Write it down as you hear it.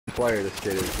player this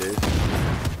kid is, dude.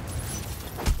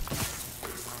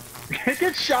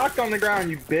 Get shocked on the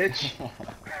ground, you bitch.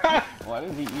 Why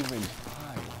does he even try?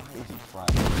 Why is he trying?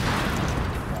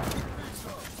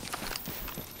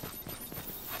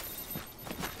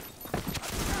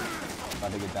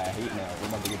 About to get that hate now. We're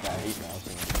about to get that hate now, so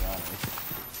to be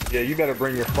honest. Yeah, you better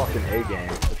bring your fucking A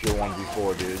game if you're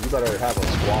 1v4, dude. You better have a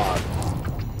squad.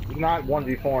 You're not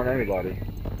 1v4ing anybody.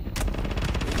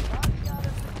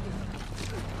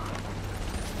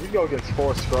 You go against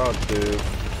 4 scrubs, dude.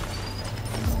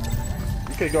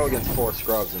 You could go against 4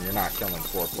 scrubs and you're not killing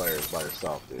 4 players by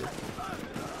yourself, dude.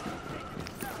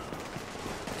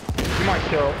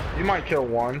 You might kill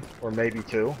 1 or maybe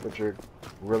 2, but you're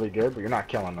really good, but you're not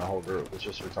killing the whole group. It's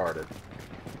just retarded.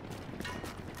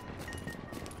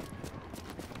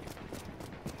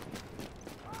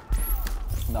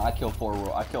 No, I killed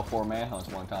 4 manhunts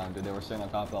one time, dude. They were sitting on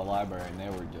top of the library and they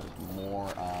were just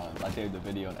morons. I saved the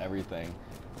video and everything.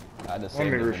 I had to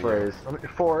save the video. Let me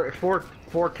rephrase.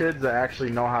 Four kids that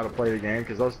actually know how to play the game,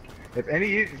 because those, if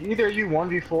either you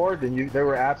 1v4, then they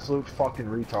were absolute fucking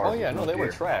retards. Oh yeah, no, they were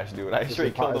trash, dude. I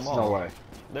straight killed them all. No way.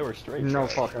 They were straight No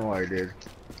trash. fucking way, dude.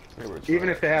 They were trash. Even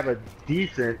if they have a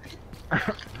decent,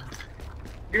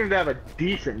 even if they have a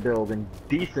decent build and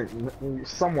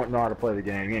somewhat know how to play the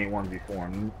game, you ain't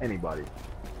 1v4ing anybody.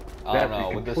 I don't know,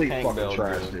 with this tank build,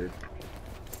 trash, dude.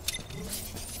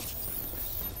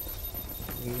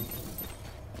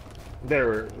 They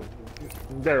were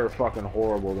fucking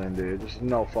horrible then, dude. There's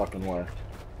no fucking way.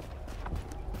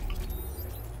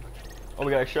 Oh, we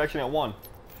got extraction at 1.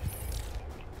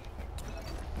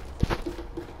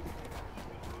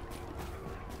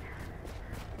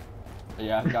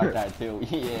 Yeah, I've got that too.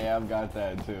 Yeah, I've got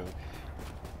that too.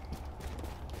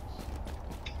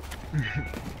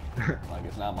 Like,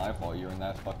 it's not my fault you're in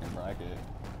that fucking bracket.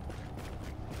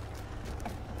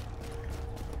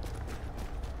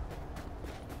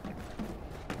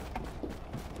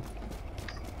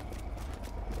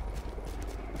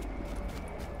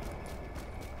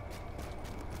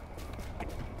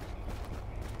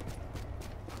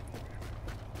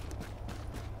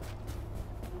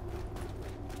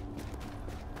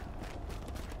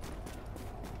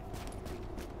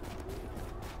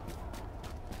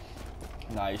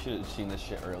 Nah, you should have seen this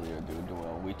shit earlier, dude.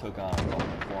 Well, we took on, the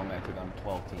format took on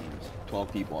 12 teams.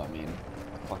 12 people, I mean.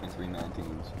 Fucking 3-man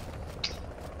teams.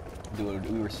 Dude,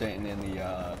 we were sitting in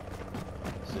the,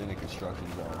 construction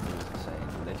zone. It was insane.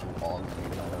 Dude, they threw all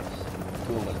grenades on us.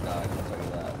 2 of us died, I'll tell you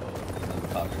that. But then we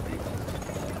caught their defense.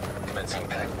 Commencing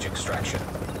package extraction.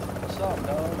 What's up,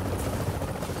 dog?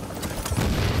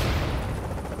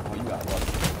 Oh, you got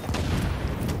lucky.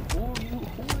 Who are you?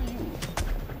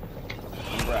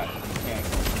 Congrats.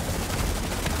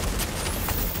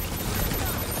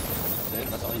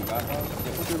 That's all you got, dog?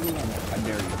 Yeah, put your loot on there. I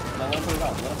dare you. No, let him put it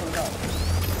out. Let him put it out.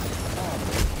 Come on,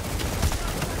 dude.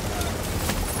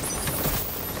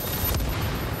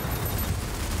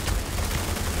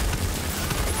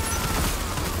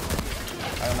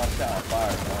 I got my shot.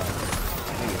 Fire.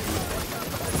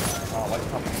 Oh, like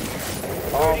something.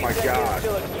 Oh my god.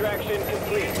 Until extraction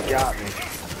complete. Got me.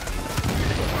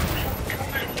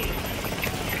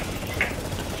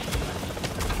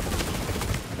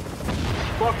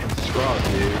 Fucking scrub,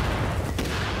 dude.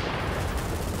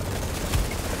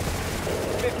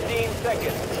 15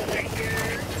 seconds.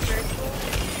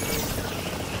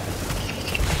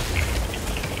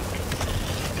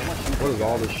 What is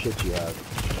all this shit you have?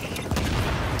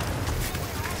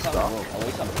 Stuff. At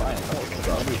least I'm trying to help.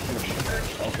 Stuff.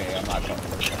 Okay, I'm not trying to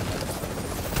work on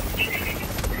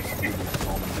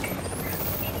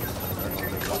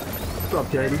What's up,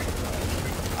 Katie?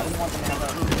 I didn't want them to have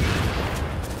that loot.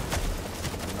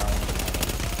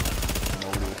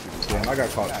 Damn, I got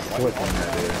caught slipping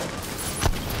that, dude.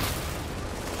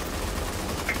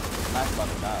 Matt's about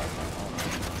to die.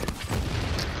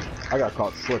 I got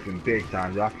caught slipping big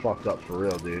time, dude. I fucked up for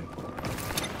real, dude.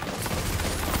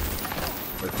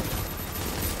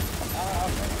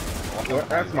 Well,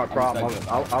 that's my problem.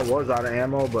 I was out of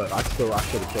ammo, but I should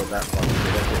have killed that fucking dude.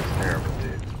 That shit was terrible,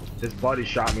 dude. His buddy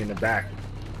shot me in the back.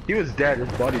 He was dead.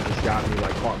 His buddy just got me,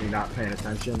 like, caught me not paying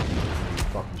attention. He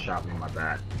fucking shot me in my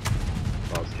back.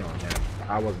 So I was killing him.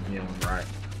 I wasn't healing right.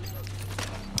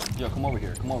 Yo, come over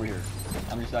here. Come over here.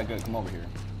 I'm just that good. Come over here.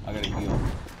 I gotta heal.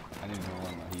 I didn't even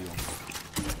run my heal.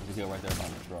 There's a heal right there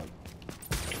behind the truck.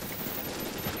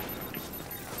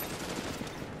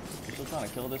 You still trying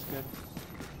to kill this kid?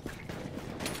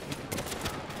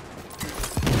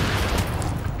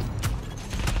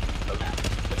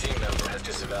 A team member has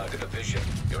disavowed a division.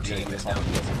 Your team is now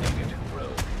designated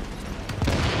rogue.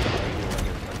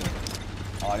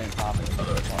 Oh, I didn't pop it.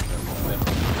 Alert.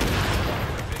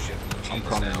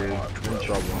 me, now dude. marked I'm in rogue.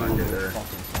 trouble when I get there.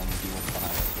 Fucking so many people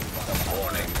behind us.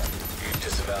 Warning. You've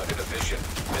disavowed a division.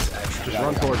 This action. Just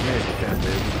run towards me if you can,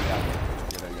 dude.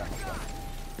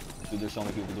 Dude, there's so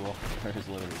many people to do. There's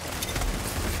literally so many.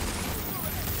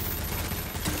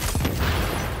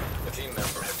 A team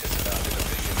member has disavowed a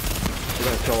division.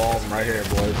 We're gonna kill all of them right here,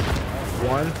 boys.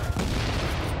 One.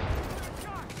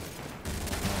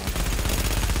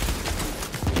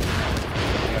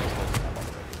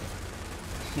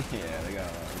 Yeah, they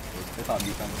got they thought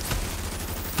be coming.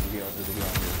 There's a heal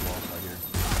on here as well, right here.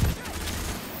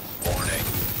 Warning.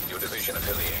 Your division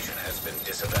affiliation has been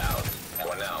disavowed. You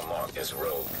are now marked as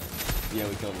rogue. Yeah,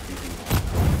 we killed the few people.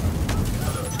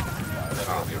 A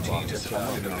member of your team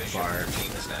disavowed a division. Your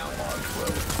team is now marked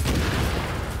rogue.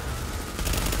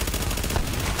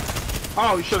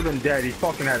 Oh, he should have been dead. He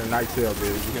fucking had a nice heal,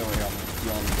 dude. Heal me, heal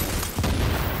me.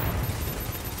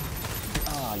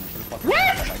 Ah, you should have fucking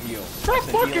got my heal. No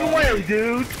fucking way,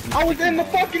 dude. I was in the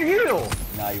fucking heal.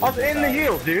 Nah, I was in the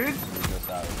heal, dude.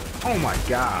 Oh my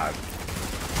god.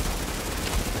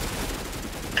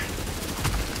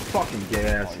 Fucking gay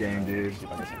ass game, dude.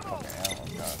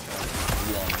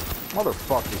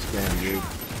 Motherfuck this game, dude.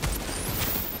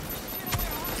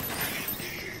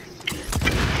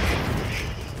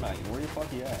 Where the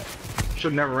fuck you at?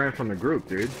 Should never ran from the group,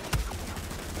 dude.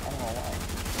 I don't know why.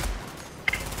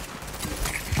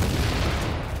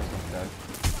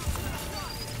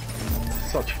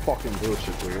 Such fucking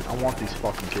bullshit, dude. I want these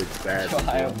fucking kids bad. Yo, Dude.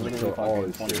 I I'm have gonna literally kill all fucking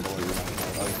these 20 kids, boys. dude.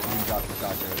 You dropped the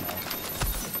shot right now.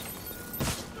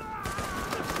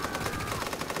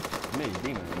 Me,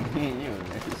 demon. Me and you.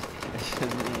 It's just me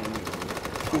and you.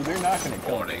 Dude, they're not gonna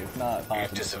kill me. It's not possible.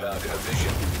 You've disavowed a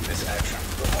division. This action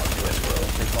will mark you as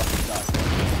rogue. They're fucking shots.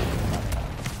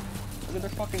 Look at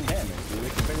their fucking damage, dude. They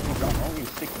can barely drop only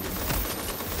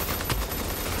 60.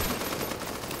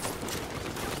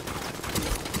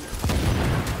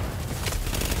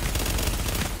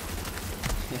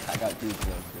 Yeah, I got 2 kills,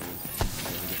 dude. I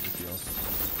didn't get the kill.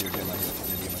 Here, get my heal.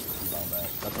 Get my rebound back.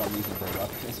 That's what I'm using for a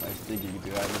weapon. It's my sticky,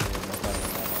 dude. I didn't even know if I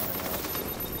was on right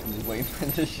now. I'm just waiting for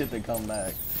this shit to come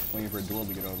back. Waiting for Duel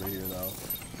to get over here, though.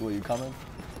 Duel, you coming?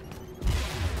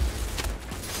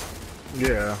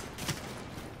 Yeah.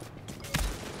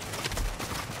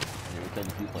 Yeah, we killed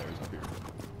a few players up here.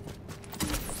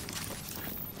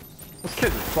 This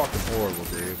kid is fucking horrible,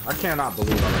 dude. I cannot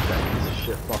believe I let that piece of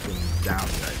shit fucking down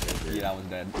me right there, dude. Yeah, that one's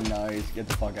dead. Nice. Get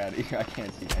the fuck out of here. I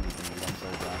can't see anything, dude. I'm so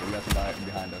blind. We got some guy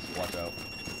behind us. Watch out.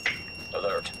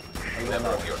 Alert. A member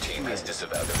of your team has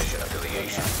disavowed division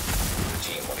affiliation. The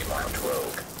team will be marked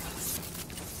rogue.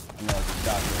 No, it's a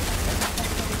shot.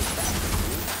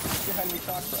 You had me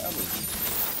shocked forever.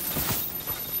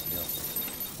 Yo.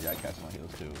 Yeah, I catch my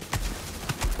heals too.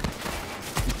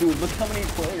 Dude, look how many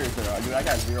players there are. Dude, I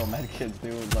got 0 medkits,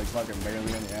 dude. Like fucking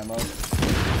barely any ammo. This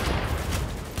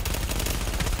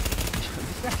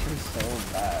guy is so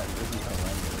bad. This is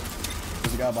horrendous.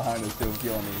 There's a guy behind us too.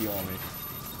 Heal on me, heal on me.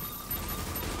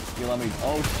 Heal on me.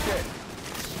 Oh shit.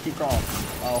 Keep crawling.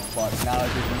 Oh fuck. Now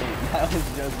it's just me. Now it's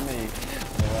just me.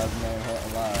 The last man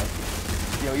alive.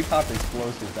 Yo, he popped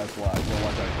explosives, that's why. Yo,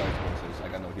 watch out, he popped explosives. I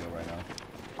got no heal right now.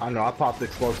 I know, I popped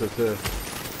explosive too. Yeah,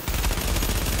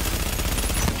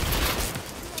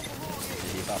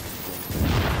 he popped explosives.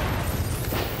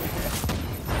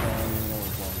 I don't even know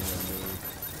what's wrong with that dude.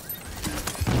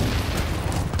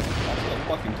 That's like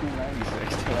fucking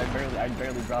 296, dude. I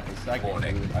barely dropped a second,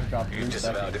 Warning. dude. I dropped 3 You've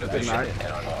disavowed a seconds. division Nice.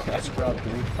 and are marked I as rogue. dropped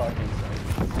 3 fucking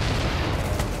seconds.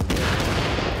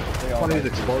 They all One of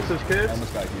these got- explosives, I kids?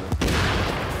 almost got healed. Yeah.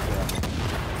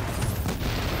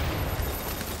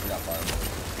 We got fireballs.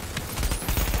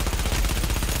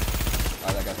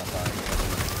 Alright, that guy's on fire.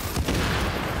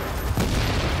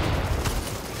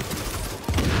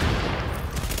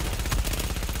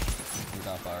 He's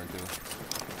on fire too.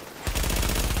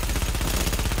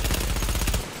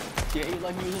 Yeah, you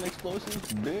like using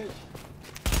explosives, bitch?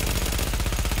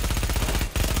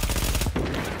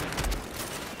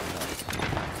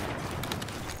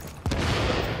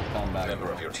 Come A back, member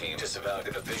bro. of your team disavowed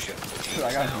a division. The team Dude, I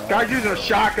is got now no- Guy's using a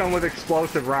shotgun with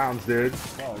explosive rounds, dude.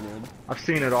 Oh, good. I've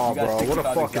seen it all, You got bro. What a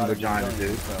 65 fucking exotic vagina, guns,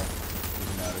 dude. So,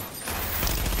 doesn't matter.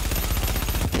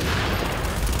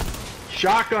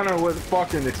 Shotgunner with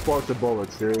fucking explosive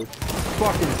bullets, dude.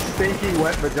 Fucking stinky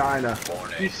wet vagina.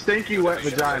 You stinky wet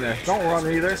vagina. Don't run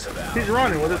either. He's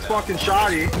running with his fucking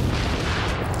shotty.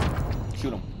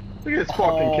 Shoot him. Look at this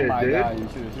fucking kid, my dude. God, you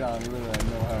should have shot him. He literally had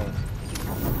no health.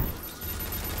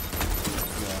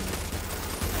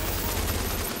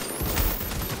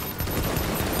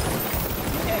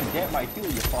 You can't get my heal,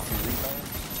 you fucking retard.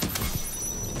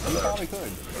 You probably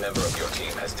could. A member of your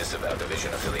team has disavowed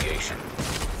division affiliation.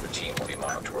 The team will be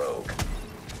marked rogue.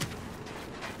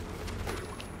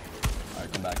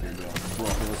 Alright, come back here, bro. Bro,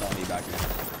 heals on me back here.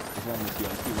 Just run this heal.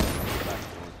 Just keep running this back and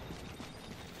forth.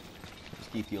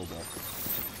 Just keep heals up.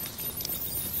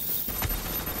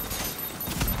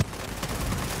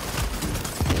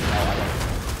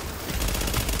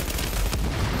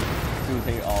 Dude,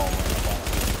 take it all.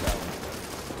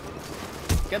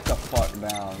 Get the fuck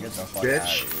down. Get the fuck out of here.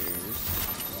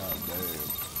 Oh, dude.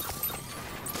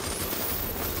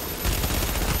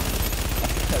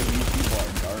 These people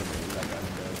are garbage. I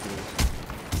gotta go too.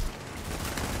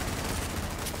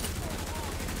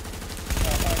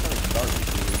 Garbage,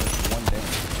 dude. That's one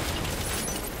damage.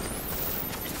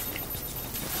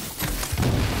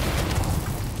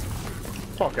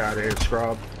 Fuck out of here,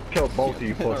 scrub. Kill both of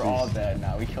you pussies. They're all dead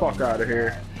now. We killed Fuck out of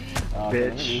here. Bitch. Bitch.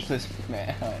 Let me lose this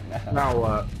man. Now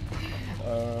what?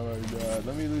 Oh my god.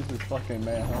 Let me lose this fucking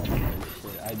man. Oh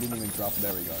shit. I didn't even drop.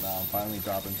 There we go. Now I'm finally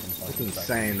dropping some fucking. It's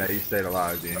insane that you stayed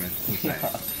alive, Demon. It's insane.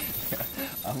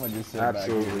 I'm gonna just sit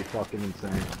Absolutely back fucking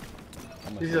insane. here.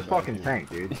 He's a fucking tank,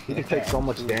 dude. He can take so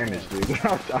much damage, dude.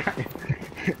 Without dying.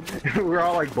 We're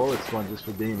all like bullet sponges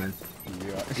for Demon.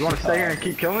 Yeah. You want to stay here and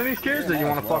keep killing these kids, or you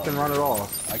want to fucking run it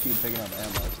off? I keep picking up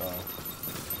ammo, so.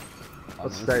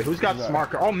 Let's stay. Who's got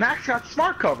smart cover? Oh, Max got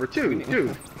smart cover too,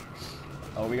 dude.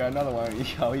 Oh, we got another one.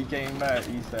 Yo, he came back.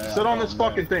 He said. Sit on this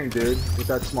fucking thing, dude, with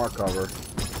that smart cover.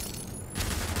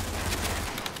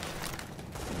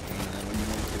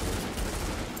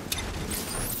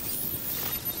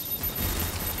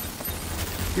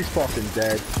 He's fucking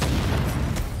dead.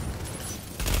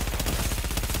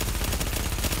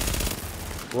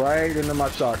 Right into my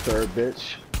shock turret,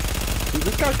 bitch. Dude,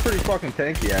 this guy's pretty fucking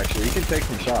tanky, actually. He can take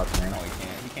some shots, man. No, he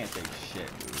can't. He can't take shit,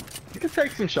 dude. He can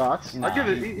take some shots. Nah, I'll give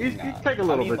it. He can take a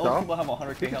little bit, most though. People have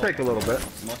 100K He can health. take a little bit.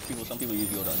 Most people, some people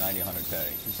usually go to 90,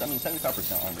 100K. I mean,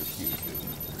 75% armor is huge,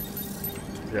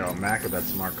 dude. Yo, Mac with that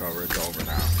smart cover, it's over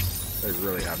now. They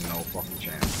really have no fucking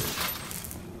chance, dude.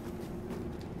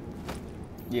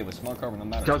 Yeah, with smart cover, no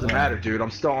matter. Doesn't matter, dude. I'm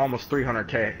still almost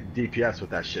 300k DPS with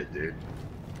that shit, dude.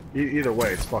 Either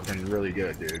way, it's fucking really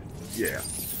good, dude. Yeah.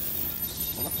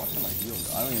 What the fuck am I healed?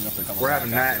 I don't even know if they're coming We're back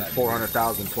having that and after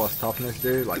 400,000 plus toughness,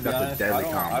 dude. Like, To be that's honest, a deadly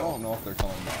I combo. don't know if they're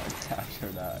coming back after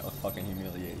that fucking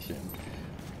humiliation.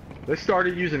 They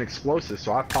started using explosives,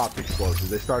 so I popped explosives.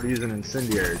 They started using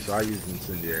incendiary, so I used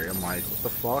incendiary. I'm like, what the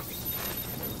fuck?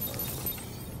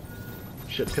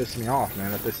 Shit pissed me off,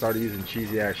 man, that they started using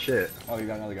cheesy ass shit. Oh, you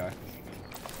got another guy.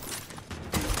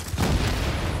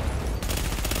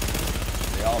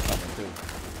 They all coming too.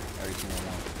 Every single one.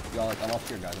 Y'all like, I'm up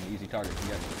here, guys. I'm an easy target. You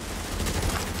get me.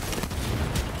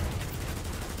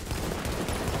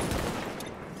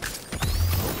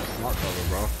 Smart cover,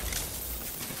 bro.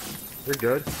 You're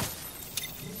good.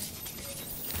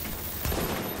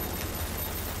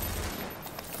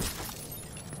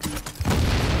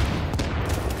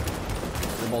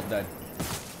 They're both dead.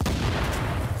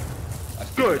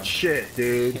 Good shit,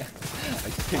 dude. Yeah. I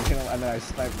picked him and then I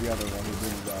sniped the other one who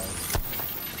didn't die.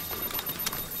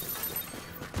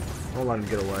 Don't let him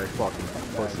get away. Fucking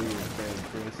pussy.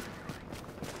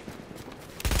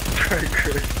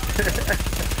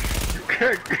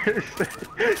 Chris.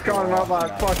 Calling him out by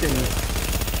fucking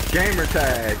gamer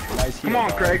tag. Nice Come heal, on,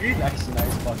 dog. Craigie. Nice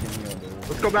fucking heal, dude.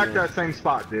 Let's go back to that same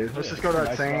spot, dude. Let's just go to that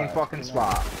Nice same spot. fucking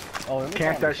spot. Oh, let me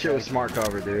Camp find that this shit with guy. smart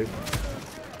cover, dude.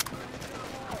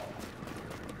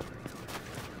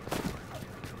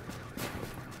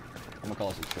 I'm gonna call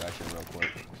this extraction real quick.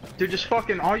 Dude, just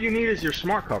fucking, all you need is your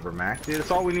smart cover, Mac. Dude, that's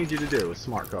all we need you to do is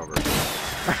smart cover.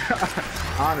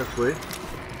 Honestly.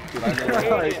 Dude, I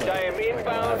know Agent, I am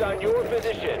inbound on your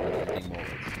position. 19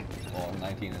 bullets. Well,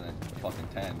 19 and then fucking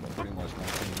 10, but pretty much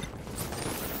 19.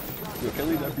 Yo, kill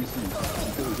these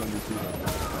NPCs. Kill these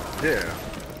NPCs. Yeah.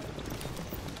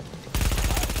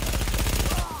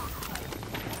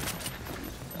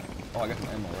 Oh, I got some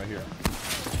ammo right here.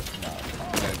 Nah,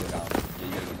 you gotta go down. Yeah,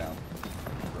 you gotta go down.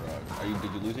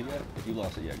 Did you lose it yet? If you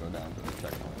lost it, yeah, go down to the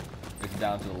checkpoint. It's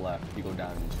down to the left. If you go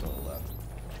down, it's to the left.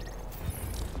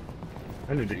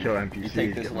 I need to kill NPCs. You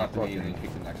take this get my left and then fucking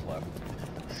take the next left.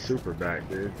 super back,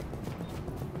 dude.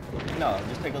 No,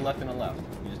 just take a left and a left.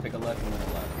 You just take a left and then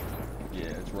a left. Yeah,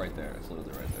 it's right there. It's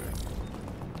literally right there.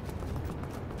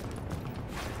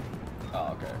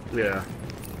 Oh, okay. Yeah.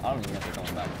 I don't even know if they're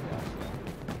coming back, to be honest with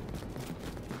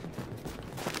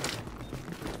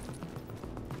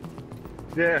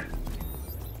you. Yeah.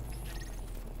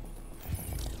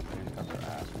 They just got their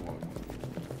ass whooped.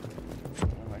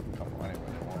 Well, they can come from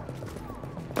anywhere they want.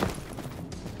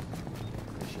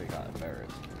 This shit got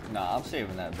embarrassed. Nah, I'm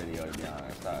saving that video to be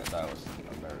honest. That was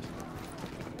embarrassing.